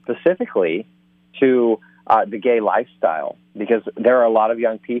comes specifically to the gay lifestyle, because there are a lot of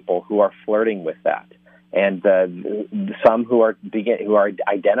young people who are flirting with that, and some who are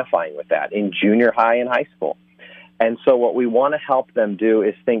identifying with that in junior high and high school. And so what we want to help them do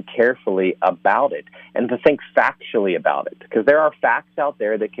is think carefully about it and to think factually about it, because there are facts out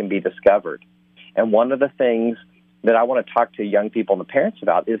there that can be discovered. And one of the things that I want to talk to young people and the parents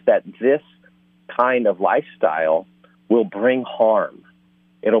about is that this kind of lifestyle will bring harm.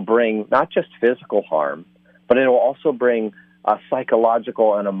 It'll bring not just physical harm, but it'll also bring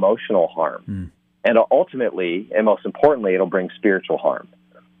psychological and emotional harm. And ultimately, and most importantly, it'll bring spiritual harm.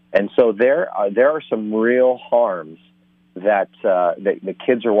 And so there are some real harms that the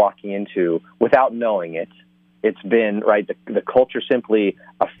kids are walking into without knowing it. It's been, right, the culture simply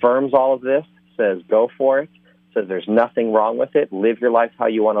affirms all of this, says go for it, says there's nothing wrong with it, live your life how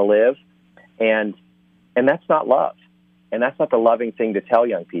you want to live. And that's not love. And that's not the loving thing to tell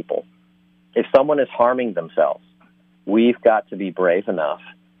young people. If someone is harming themselves, we've got to be brave enough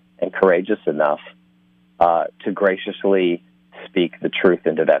and courageous enough to graciously speak the truth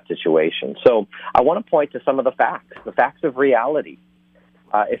into that situation. So I want to point to some of the facts of reality.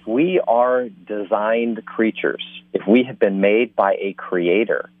 If we are designed creatures, if we have been made by a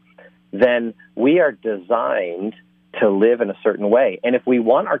creator, then we are designed to live in a certain way. And if we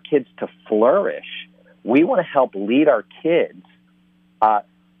want our kids to flourish, we want to help lead our kids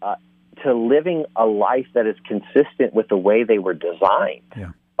to living a life that is consistent with the way they were designed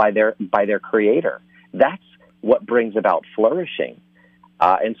by their creator. That's what brings about flourishing.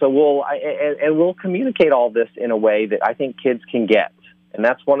 And so we'll communicate all this in a way that I think kids can get. And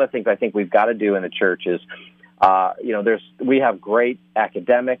that's one of the things I think we've got to do in the church is, we have great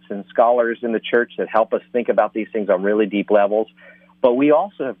academics and scholars in the church that help us think about these things on really deep levels. But we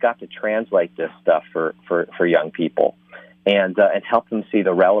also have got to translate this stuff for young people and help them see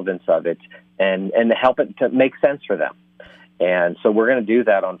the relevance of it and help it to make sense for them. And so we're going to do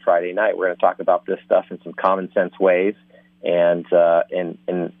that on Friday night. We're going to talk about this stuff in some common sense ways. And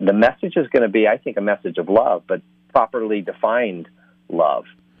the message is going to be, I think, a message of love, but properly defined love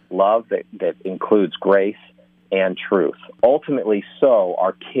that includes grace and truth. Ultimately, so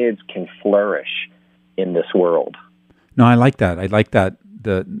our kids can flourish in this world. No, I like that. I like that.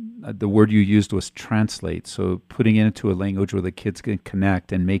 The word you used was translate. So putting it into a language where the kids can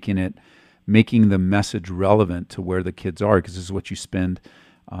connect and making the message relevant to where the kids are, because this is what you spend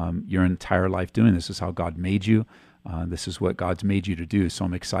your entire life doing. This is how God made you. This is what God's made you to do. So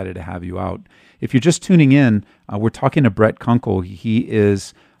I'm excited to have you out. If you're just tuning in, we're talking to Brett Kunkle. He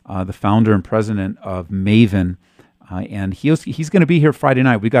is the founder and president of Maven. And he's going to be here Friday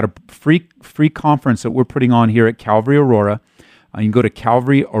night. We've got a free conference that we're putting on here at Calvary Aurora. You can go to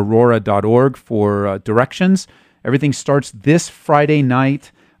calvaryaurora.org for directions. Everything starts this Friday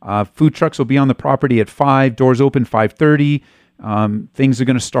night. Food trucks will be on the property at 5. Doors open 5:30. Things are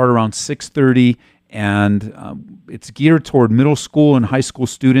going to start around 6:30. And it's geared toward middle school and high school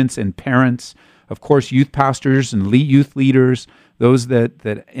students and parents. Of course, youth pastors and youth leaders, those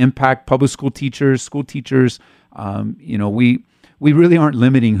that impact public school teachers, we really aren't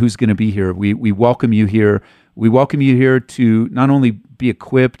limiting who's going to be here. We welcome you here. We welcome you here to not only be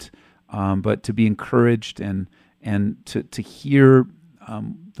equipped, but to be encouraged and to hear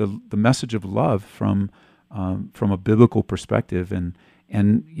the message of love from a biblical perspective. And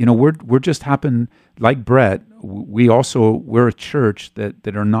we're just happen like Brett. We're a church that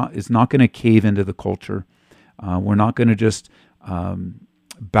is not going to cave into the culture. We're not going to just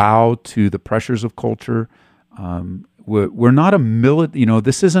bow to the pressures of culture. We're not a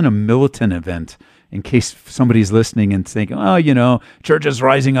this isn't a militant event, in case somebody's listening and thinking, church is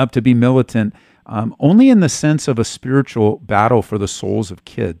rising up to be militant. Only in the sense of a spiritual battle for the souls of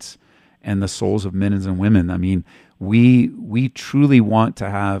kids and the souls of men and women. I mean, we truly want to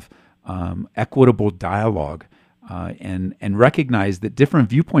have equitable dialogue and recognize that different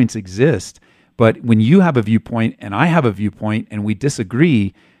viewpoints exist. But when you have a viewpoint and I have a viewpoint and we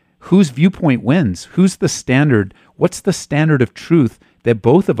disagree, whose viewpoint wins? Who's the standard? What's the standard of truth that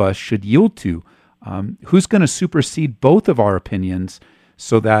both of us should yield to? Who's going to supersede both of our opinions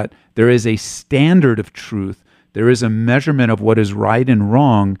so that there is a standard of truth? There is a measurement of what is right and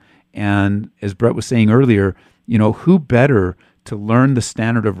wrong. And as Brett was saying earlier, who better to learn the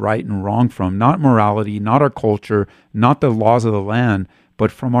standard of right and wrong from? Not morality, not our culture, not the laws of the land,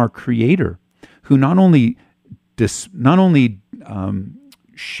 but from our Creator, who not only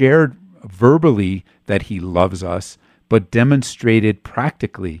shared verbally that He loves us, but demonstrated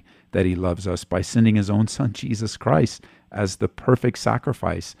practically that He loves us by sending His own Son, Jesus Christ, as the perfect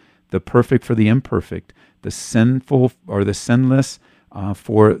sacrifice, the perfect for the imperfect, the sinful or the sinless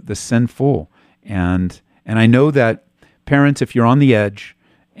for the sinful. And I know that parents, if you're on the edge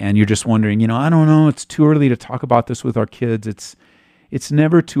and you're just wondering, I don't know, it's too early to talk about this with our kids. It's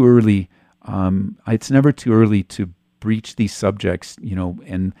never too early. It's never too early to breach these subjects,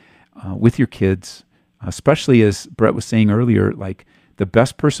 and with your kids, especially as Brett was saying earlier, like the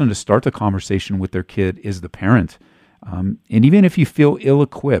best person to start the conversation with their kid is the parent. And even if you feel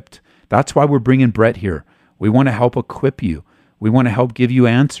ill-equipped, that's why we're bringing Brett here. We want to help equip you. We want to help give you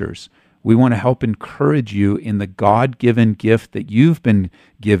answers. We want to help encourage you in the God-given gift that you've been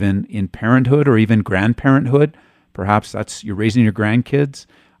given in parenthood or even grandparenthood. Perhaps you're raising your grandkids,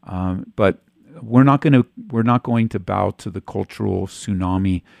 but we're not going to bow to the cultural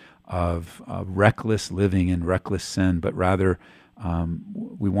tsunami of reckless living and reckless sin, but rather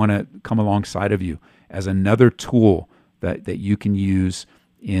we want to come alongside of you as another tool that you can use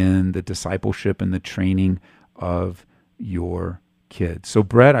in the discipleship and the training of your kids. So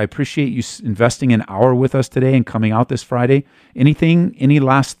Brett, I appreciate you investing an hour with us today and coming out this Friday. Any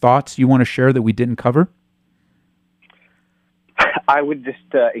last thoughts you want to share that we didn't cover? I would just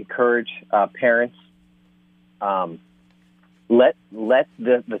encourage parents, let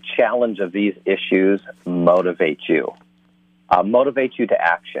the challenge of these issues motivate you to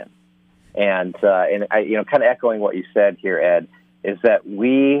action. And kind of echoing what you said here, Ed, is that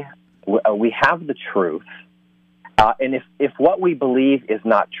we have the truth, and if what we believe is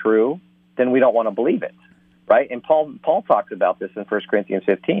not true, then we don't want to believe it, right? And Paul talks about this in 1 Corinthians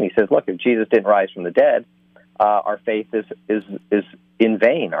 15. He says, look, if Jesus didn't rise from the dead, our faith is in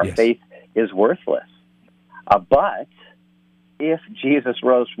vain. Our faith is worthless. But if Jesus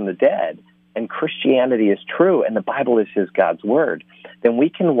rose from the dead and Christianity is true and the Bible is God's word, then we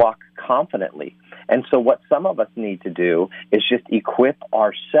can walk confidently. And so what some of us need to do is just equip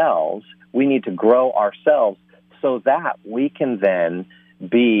ourselves. We need to grow ourselves so that we can then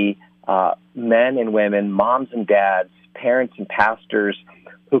be men and women, moms and dads, parents and pastors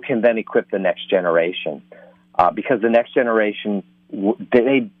who can then equip the next generation. Because the next generation,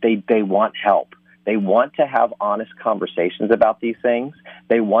 they want help. They want to have honest conversations about these things.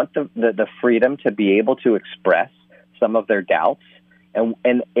 They want the freedom to be able to express some of their doubts. And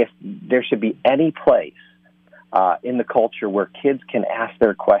if there should be any place in the culture where kids can ask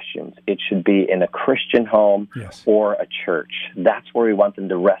their questions, it should be in a Christian home or a church. That's where we want them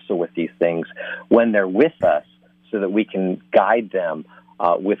to wrestle with these things when they're with us so that we can guide them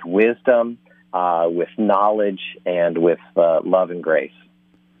with wisdom, with knowledge, and with love and grace.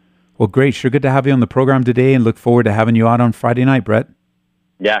 Well, great. Sure good to have you on the program today and look forward to having you out on Friday night, Brett.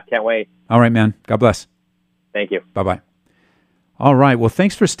 Yeah, can't wait. All right, man. God bless. Thank you. Bye-bye. All right. Well,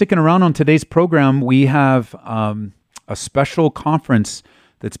 thanks for sticking around on today's program. We have a special conference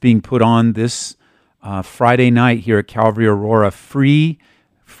that's being put on this Friday night here at Calvary Aurora. Free.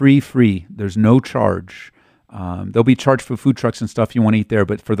 There's no charge. There'll be charged for food trucks and stuff you want to eat there,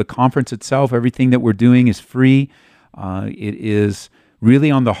 but for the conference itself, everything that we're doing is free. It is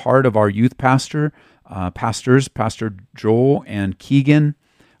really on the heart of our youth pastors, Pastor Joel and Keegan,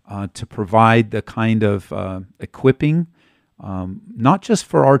 to provide the kind of equipping, not just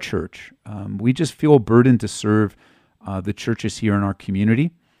for our church. We just feel burdened to serve the churches here in our community.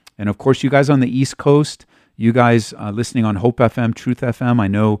 And of course, you guys on the East Coast, you guys listening on Hope FM, Truth FM, I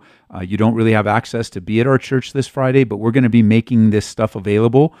know you don't really have access to be at our church this Friday, but we're going to be making this stuff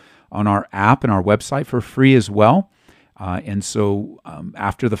available on our app and our website for free as well. And so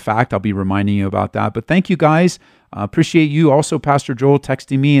after the fact, I'll be reminding you about that. But thank you, guys. Appreciate you also, Pastor Joel,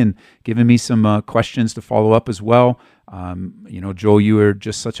 texting me and giving me some questions to follow up as well. Joel, you are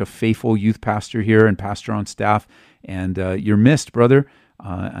just such a faithful youth pastor here and pastor on staff, and you're missed, brother.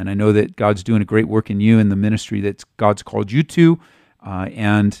 And I know that God's doing a great work in you in the ministry that God's called you to.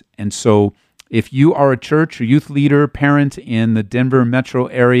 And so if you are a church or youth leader, parent in the Denver metro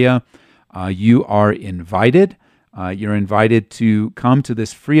area, you are invited. You're invited to come to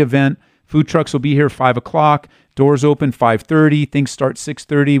this free event. Food trucks will be here 5 o'clock. Doors open 5:30. Things start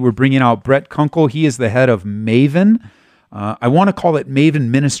 6:30. We're bringing out Brett Kunkel. He is the head of Maven. I want to call it Maven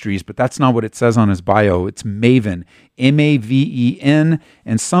Ministries, but that's not what it says on his bio. It's Maven, M-A-V-E-N.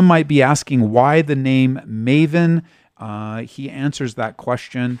 And some might be asking why the name Maven. He answers that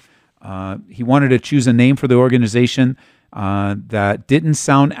question. He wanted to choose a name for the organization that didn't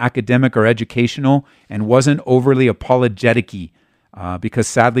sound academic or educational and wasn't overly apologetic-y, because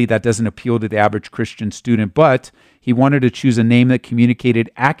sadly that doesn't appeal to the average Christian student. But he wanted to choose a name that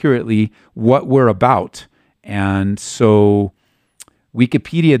communicated accurately what we're about. And so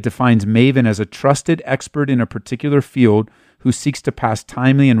Wikipedia defines Maven as a trusted expert in a particular field who seeks to pass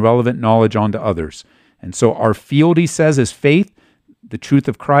timely and relevant knowledge on to others. And so our field, he says, is faith, the truth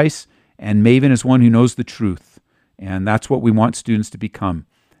of Christ, and Maven is one who knows the truth. And that's what we want students to become.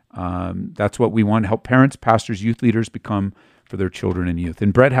 That's what we want to help parents, pastors, youth leaders become for their children and youth.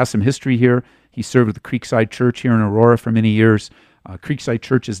 And Brett has some history here. He served with the Creekside Church here in Aurora for many years. Creekside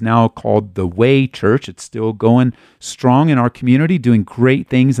Church is now called The Way Church. It's still going strong in our community, doing great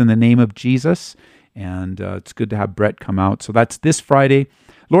things in the name of Jesus. And it's good to have Brett come out. So that's this Friday.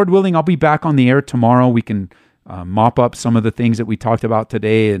 Lord willing, I'll be back on the air tomorrow. We can mop up some of the things that we talked about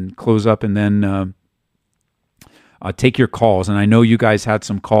today and close up, and then take your calls. And I know you guys had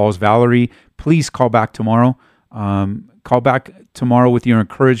some calls. Valerie, please call back tomorrow. Call back tomorrow with your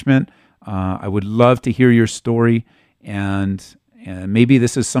encouragement. I would love to hear your story, and maybe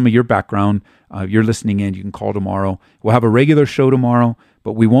this is some of your background. You're listening in. You can call tomorrow. We'll have a regular show tomorrow,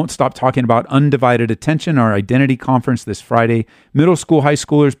 but we won't stop talking about Undivided Attention, our identity conference this Friday. Middle school, high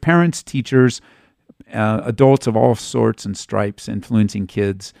schoolers, parents, teachers, adults of all sorts and stripes, influencing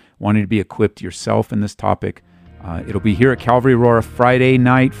kids, wanting to be equipped yourself in this topic. It'll be here at Calvary Aurora Friday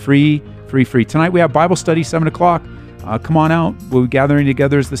night, free. Tonight we have Bible study, 7 o'clock. Come on out. We'll be gathering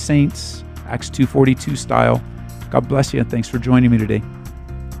together as the saints, Acts 2:42 style. God bless you. Thanks for joining me today.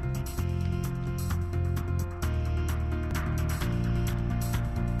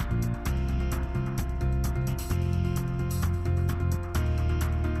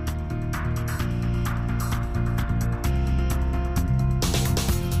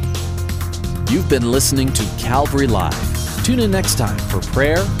 You've been listening to Calvary Live. Tune in next time for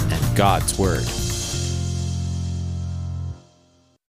prayer and God's Word.